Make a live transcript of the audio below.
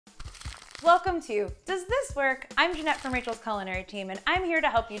Welcome to Does This Work? I'm Jeanette from Rachael's culinary team, and I'm here to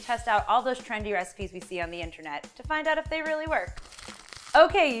help you test out all those trendy recipes we see on the internet to find out if they really work.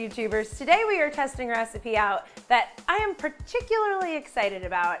 Okay, YouTubers, today we are testing a recipe out that I am particularly excited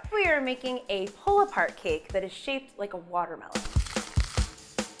about. We are making a pull-apart cake that is shaped like a watermelon.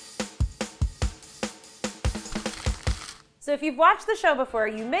 So if you've watched the show before,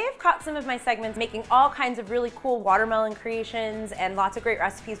 you may have caught some of my segments making all kinds of really cool watermelon creations and lots of great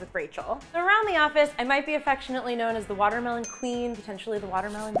recipes with Rachael. So around the office, I might be affectionately known as the watermelon queen, potentially the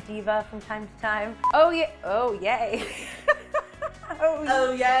watermelon diva from time to time. Oh yeah, oh yay.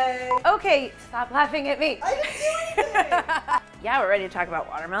 Oh yay. Okay, stop laughing at me. I didn't do anything. Yeah, we're ready to talk about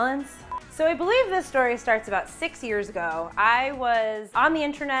watermelons. So I believe this story starts about 6 years ago. I was on the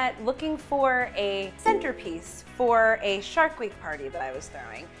internet looking for a centerpiece for a Shark Week party that I was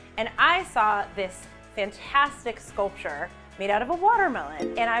throwing. And I saw this fantastic sculpture made out of a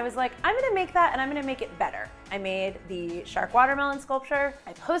watermelon. And I was like, I'm gonna make that and I'm gonna make it better. I made the shark watermelon sculpture.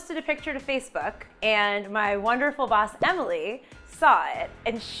 I posted a picture to Facebook and my wonderful boss, Emily, saw it.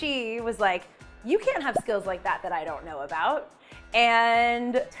 And she was like, you can't have skills like that I don't know about.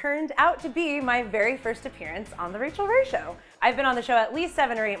 And turned out to be my very first appearance on The Rachael Ray Show. I've been on the show at least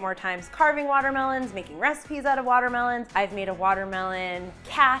 7 or 8 more times carving watermelons, making recipes out of watermelons. I've made a watermelon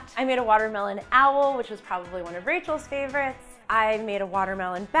cat. I made a watermelon owl, which was probably one of Rachael's favorites. I made a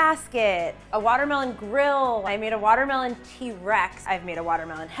watermelon basket, a watermelon grill. I made a watermelon T-Rex. I've made a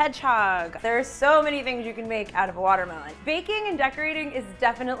watermelon hedgehog. There are so many things you can make out of a watermelon. Baking and decorating is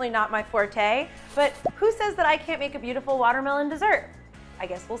definitely not my forte, but who says that I can't make a beautiful watermelon dessert? I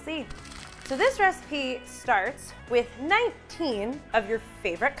guess we'll see. So this recipe starts with 19 of your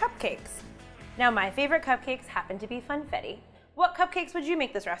favorite cupcakes. Now my favorite cupcakes happen to be funfetti. What cupcakes would you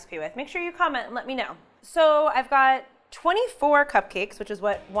make this recipe with? Make sure you comment and let me know. So I've got 24 cupcakes, which is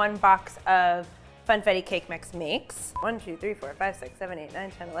what 1 box of funfetti cake mix makes. 1, 2, 3, 4, 5, 6, 7, 8,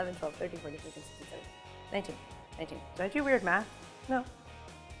 9, 10, 11, 12, 13, 14, 15, 16, 17, 19. Did I do weird math? No.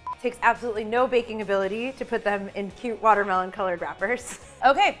 Takes absolutely no baking ability to put them in cute watermelon colored wrappers.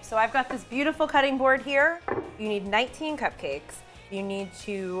 Okay, so I've got this beautiful cutting board here. You need 19 cupcakes. You need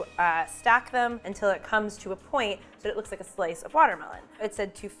to stack them until it comes to a point so that it looks like a slice of watermelon. It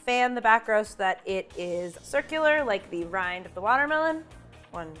said to fan the back row so that it is circular like the rind of the watermelon.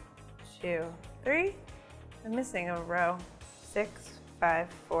 1, 2, 3. I'm missing a row. 6, 5,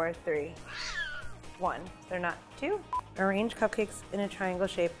 4, 3, 1. They're not 2. Arrange cupcakes in a triangle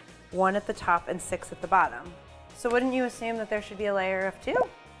shape, 1 at the top and 6 at the bottom. So wouldn't you assume that there should be a layer of 2?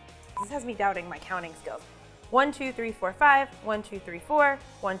 This has me doubting my counting skills. 1, 2, 3, 4, 5, 1, 2, 3, 4,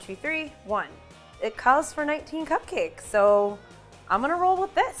 1, 2, 3, 1. It calls for 19 cupcakes, so I'm gonna roll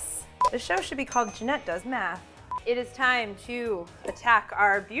with this. The show should be called Jeanette Does Math. It is time to attack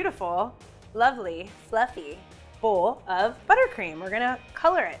our beautiful, lovely, fluffy bowl of buttercream. We're gonna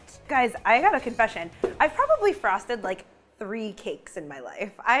color it. Guys, I got a confession. I've probably frosted like 3 cakes in my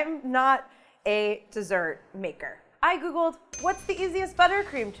life. I'm not a dessert maker. I Googled, what's the easiest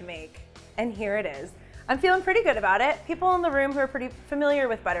buttercream to make? And here it is. I'm feeling pretty good about it. People in the room who are pretty familiar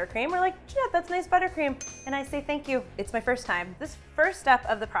with buttercream are like, Jeanette, that's nice buttercream. And I say thank you. It's my first time. This first step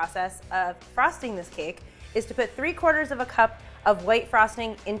of the process of frosting this cake is to put 3/4 of a cup of white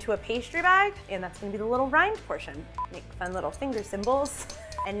frosting into a pastry bag, and that's gonna be the little rind portion. Make fun little finger symbols.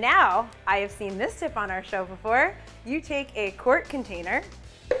 And now, I have seen this tip on our show before. You take a quart container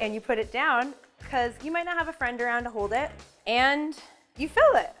and you put it down, because you might not have a friend around to hold it, and you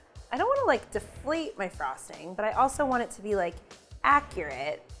fill it. I don't want to like deflate my frosting, but I also want it to be like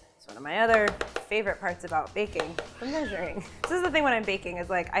accurate. It's one of my other favorite parts about baking, the measuring. This is the thing when I'm baking is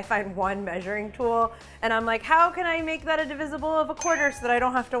like, I find one measuring tool and I'm like, how can I make that a divisible of a quarter so that I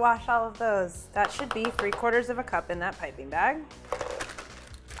don't have to wash all of those? That should be 3/4 of a cup in that piping bag.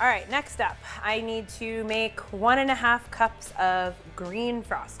 All right, next up, I need to make 1.5 cups of green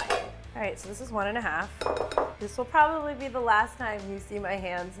frosting. All right, so this is 1.5. This will probably be the last time you see my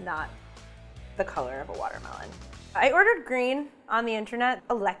hands not the color of a watermelon. I ordered green on the internet.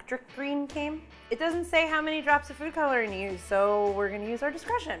 Electric green came. It doesn't say how many drops of food coloring to use, so we're gonna use our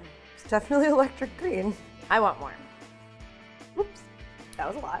discretion. It's definitely electric green. I want more. Oops, that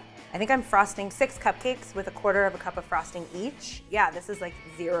was a lot. I think I'm frosting 6 cupcakes with 1/4 cup of frosting each. Yeah, this is like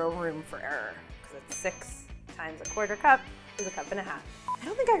 0 room for error, because it's 6 times 1/4 cup is 1.5 cups. I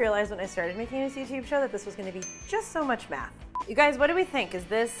don't think I realized when I started making this YouTube show that this was gonna be just so much math. You guys, what do we think? Is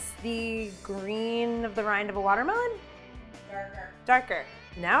this the green of the rind of a watermelon? Darker. Darker.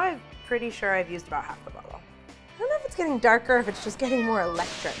 Now I'm pretty sure I've used about half the bottle. I don't know if it's getting darker or if it's just getting more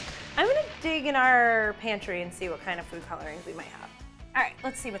electric. I'm gonna dig in our pantry and see what kind of food colorings we might have. All right,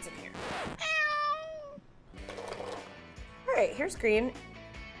 let's see what's in here. All right, here's green.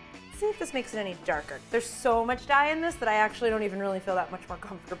 Let's see if this makes it any darker. There's so much dye in this that I actually don't even really feel that much more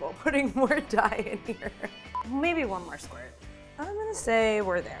comfortable putting more dye in here. Maybe one more squirt. I'm gonna say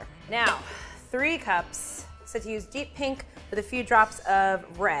we're there. Now, 3 cups. So to use deep pink with a few drops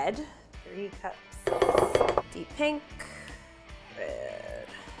of red. 3 cups, deep pink, red.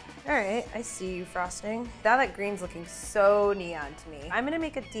 All right, I see you, frosting. Now that green's looking so neon to me, I'm gonna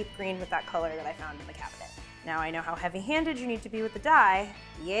make a deep green with that color that I found in the cabinet. Now I know how heavy-handed you need to be with the dye.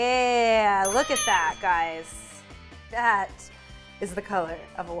 Yeah, look at that, guys. That is the color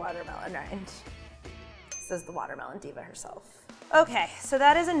of a watermelon rind, says the watermelon diva herself. Okay, so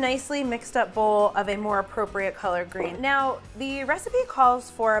that is a nicely mixed up bowl of a more appropriate color green. Now, the recipe calls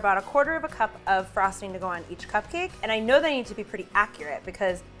for about 1/4 cup of frosting to go on each cupcake, and I know they need to be pretty accurate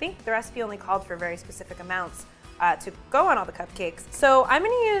because I think the recipe only called for very specific amounts to go on all the cupcakes. So I'm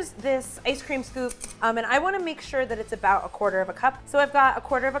gonna use this ice cream scoop, and I wanna make sure that it's about 1/4 cup. So I've got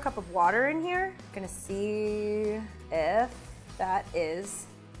 1/4 cup of water in here. Gonna see if that is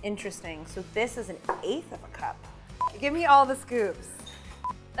interesting. So this is 1/8 cup. Give me all the scoops.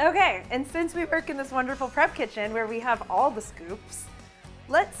 Okay, and since we work in this wonderful prep kitchen where we have all the scoops,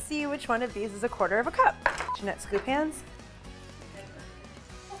 let's see which one of these is 1/4 cup. Jeanette, scoop hands.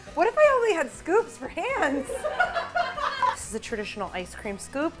 What if I only had scoops for hands? This is a traditional ice cream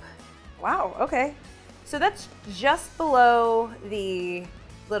scoop. Wow, okay. So that's just below the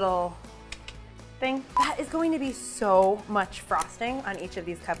little thing. That is going to be so much frosting on each of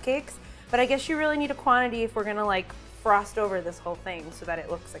these cupcakes, but I guess you really need a quantity if we're gonna like frost over this whole thing so that it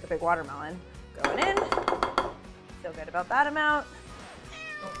looks like a big watermelon. Going in, feel good about that amount.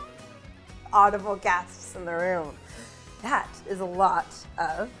 Audible gasps in the room. That is a lot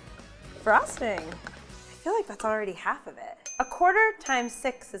of frosting. I feel like that's already half of it. 1/4 times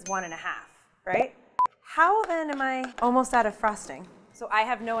 6 is 1.5, right? How then am I almost out of frosting? So I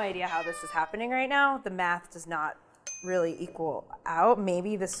have no idea how this is happening right now. The math does not really equal out.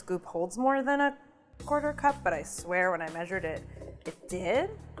 Maybe the scoop holds more than 1/4 cup, but I swear when I measured it, it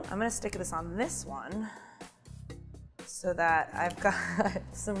did. I'm gonna stick this on this one so that I've got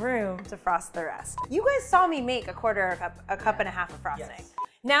some room to frost the rest. You guys saw me make 1/4 cup, 1.5 cups of frosting. Yes.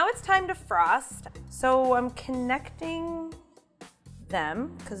 Now it's time to frost. So I'm connecting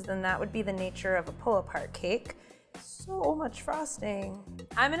them because then that would be the nature of a pull-apart cake. So much frosting.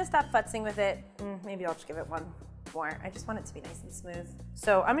 I'm gonna stop futzing with it. Maybe I'll just give it one more. I just want it to be nice and smooth.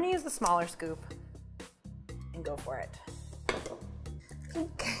 So I'm gonna use the smaller scoop and go for it.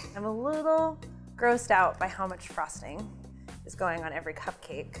 Okay. I'm a little grossed out by how much frosting is going on every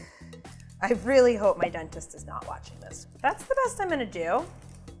cupcake. I really hope my dentist is not watching this. That's the best I'm gonna do.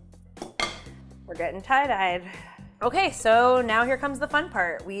 We're getting tie-dyed. Okay, so now here comes the fun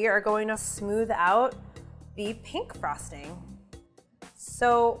part. We are going to smooth out the pink frosting.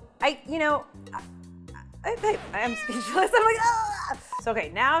 So I'm speechless. I'm like, ah! So okay,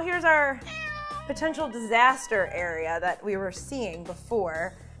 now here's our potential disaster area that we were seeing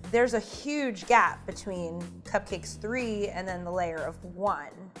before. There's a huge gap between cupcakes 3 and then the layer of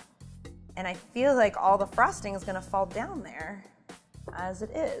 1. And I feel like all the frosting is gonna fall down there as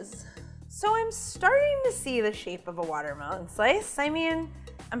it is. So I'm starting to see the shape of a watermelon slice. I mean,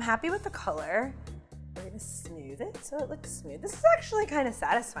 I'm happy with the color. We're gonna smooth it so it looks smooth. This is actually kind of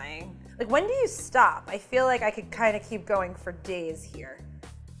satisfying. Like, when do you stop? I feel like I could kind of keep going for days here.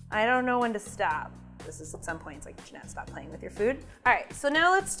 I don't know when to stop. This is at some point, it's like, Jeanette, stop playing with your food. All right, so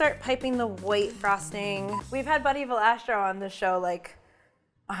now let's start piping the white frosting. We've had Buddy Velastro on the show like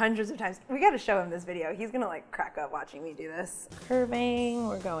hundreds of times. We gotta show him this video. He's gonna like crack up watching me do this. Curving,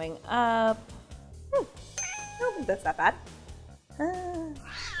 we're going up. I don't think that's that bad.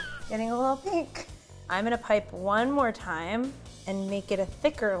 Getting a little pink. I'm gonna pipe one more time and make it a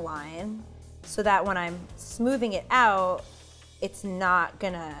thicker line so that when I'm smoothing it out, it's not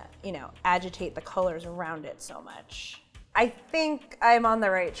gonna, agitate the colors around it so much. I think I'm on the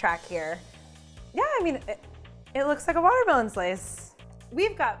right track here. Yeah, I mean, it looks like a watermelon slice.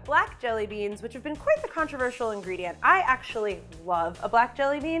 We've got black jelly beans, which have been quite the controversial ingredient. I actually love a black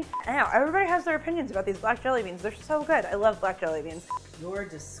jelly bean. Now, everybody has their opinions about these black jelly beans. They're so good. I love black jelly beans. You're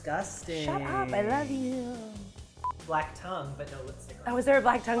disgusting. Shut up, I love you. Black tongue, but no lipstick on. Oh, is there a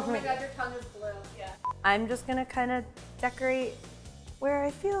black tongue for me? Oh my god, your tongue is blue. Yeah. I'm just gonna kind of decorate where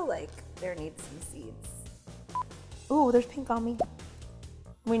I feel like there needs some seeds. Ooh, there's pink on me.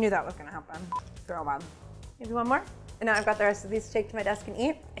 We knew that was gonna happen. Throw them on. Maybe one more? And now I've got the rest of these to take to my desk and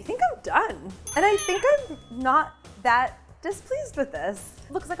eat. I think I'm done. And I think I'm not that displeased with this.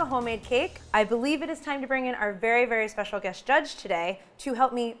 Looks like a homemade cake. I believe it is time to bring in our very, very special guest judge today to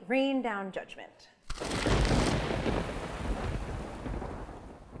help me rain down judgment.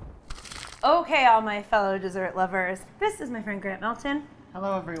 Okay, all my fellow dessert lovers. This is my friend Grant Melton.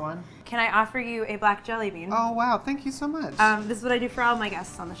 Hello, everyone. Can I offer you a black jelly bean? Oh, wow. Thank you so much. This is what I do for all my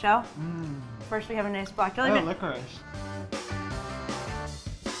guests on the show. First, we have a nice black jelly bean. licorice.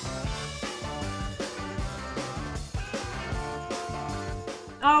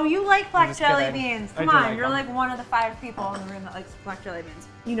 Oh, you like black just jelly kidding. beans. I Come do on, like you're them. like one of the 5 people in the room that likes black jelly beans.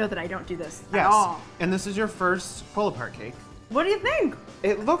 You know that I don't do this at Yes. all. And this is your first pull-apart cake. What do you think?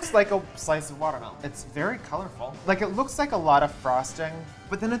 It looks like a slice of watermelon. It's very colorful. Like, it looks like a lot of frosting,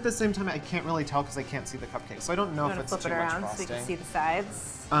 but then at the same time, I can't really tell because I can't see the cupcake. So I don't know I'm if gonna it's flip too it much around frosting. so you can see the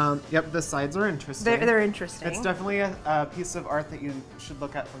sides. Yep, the sides are interesting. They're interesting. It's definitely a piece of art that you should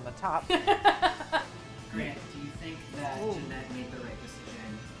look at from the top. Grant, do you think that Jeanette made the right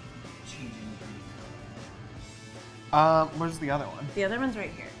decision changing the green? Where's the other one? The other one's right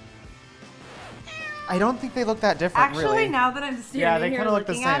here. I don't think they look that different, Actually, really. now that I'm standing Yeah, they here kinda look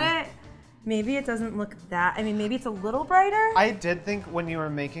the looking same. at it, maybe it doesn't look that. I mean, maybe it's a little brighter. I did think when you were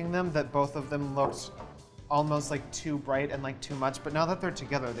making them that both of them looked almost like too bright and like too much, but now that they're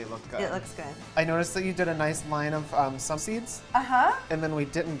together, they look good. It looks good. I noticed that you did a nice line of some seeds, Uh-huh. and then we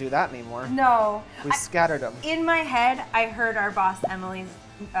didn't do that anymore. No. We scattered them. In my head, I heard our boss Emily's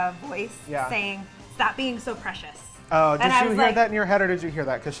voice Yeah. saying, "Stop being so precious." Oh, did And I you was hear like- that in your head, or did you hear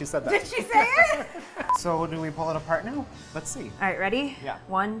that? Because she said that. Did she say it? So do we pull it apart now? Let's see. All right, ready? Yeah.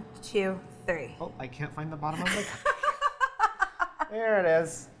 1, 2, 3. Oh, I can't find the bottom of it. There it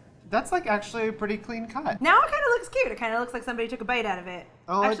is. That's like actually a pretty clean cut. Now it kind of looks cute. It kind of looks like somebody took a bite out of it.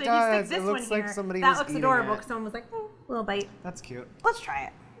 Oh, it Actually, does. if you It stick this looks one like here, somebody that was looks eating adorable it. because someone was like, oh, little bite. That's cute. Let's try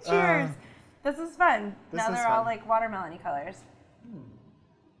it. Cheers. This is fun. This Now is they're all fun. like watermelon-y colors.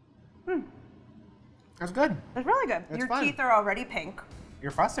 That's good. It's really good. It's Your fun. teeth are already pink.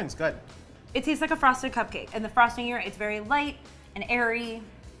 Your frosting's good. It tastes like a frosted cupcake. And the frosting here, it's very light and airy.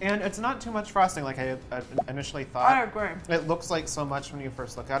 And it's not too much frosting like I initially thought. I agree. It looks like so much when you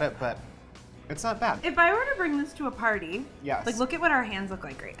first look at it, but it's not bad. If I were to bring this to a party, Yes. like look at what our hands look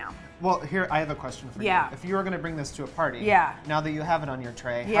like right now. Well, here, I have a question for Yeah. you. If you were going to bring this to a party, Yeah. now that you have it on your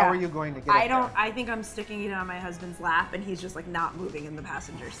tray, Yeah. how are you going to get it there? I think I'm sticking it on my husband's lap and he's just like not moving in the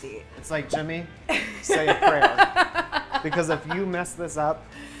passenger seat. It's like, Jimmy, say a prayer. Because if you mess this up,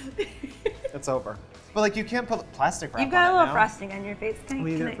 it's over. But like, you can't put plastic wrap You've got a on it little now. frosting on your face. Will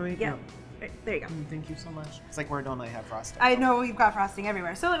you get it for me? Yeah. No. Right, there you go. Thank you so much. It's like, where don't I have frosting? I know you've got frosting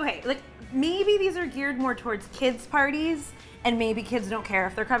everywhere. So okay, like maybe these are geared more towards kids' parties, and maybe kids don't care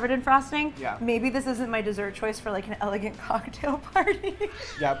if they're covered in frosting. Yeah. Maybe this isn't my dessert choice for like an elegant cocktail party.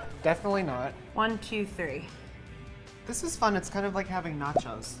 Yep, definitely not. 1, 2, 3. This is fun. It's kind of like having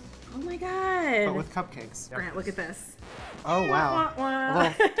nachos, Oh my god. but with cupcakes. Grant, look at this. Oh, wow. Wah, A wah.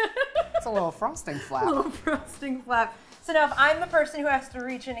 little, it's a little frosting flap. Little frosting flap. So now if I'm the person who has to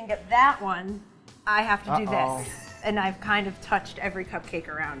reach in and get that one, I have to do Uh-oh. this. And I've kind of touched every cupcake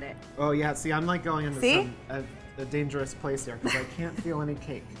around it. Oh, yeah. See, I'm like going into See? a dangerous place here because I can't feel any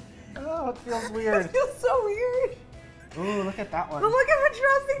cake. Oh, it feels weird. It feels so weird. Ooh, look at that one. But look how much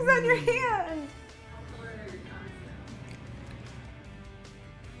frosting's on your hand.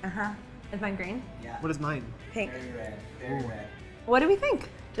 Uh-huh. Is mine green? Yeah. What is mine? Pink. Very red. Very red. What do we think?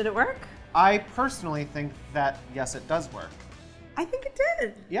 Did it work? I personally think that, yes, it does work. I think it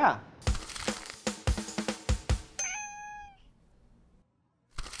did. Yeah.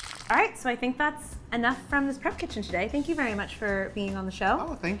 All right, so I think that's enough from this prep kitchen today. Thank you very much for being on the show.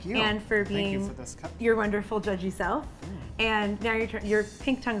 Oh, thank you. And for Thank you being for this cup. your wonderful judgy self. And now your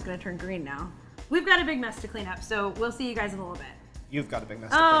pink tongue's gonna turn green now. We've got a big mess to clean up, so we'll see you guys in a little bit. You've got a big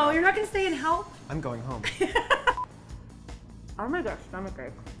mess to clean Oh, up. you're not gonna stay and help? I'm going home. Oh my gosh, stomach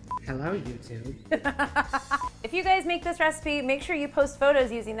ache. Hello, YouTube. If you guys make this recipe, make sure you post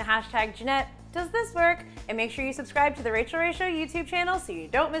photos using the hashtag Jeanette. Does this work? And make sure you subscribe to the Rachael Ray Show YouTube channel so you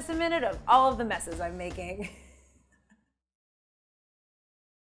don't miss a minute of all of the messes I'm making.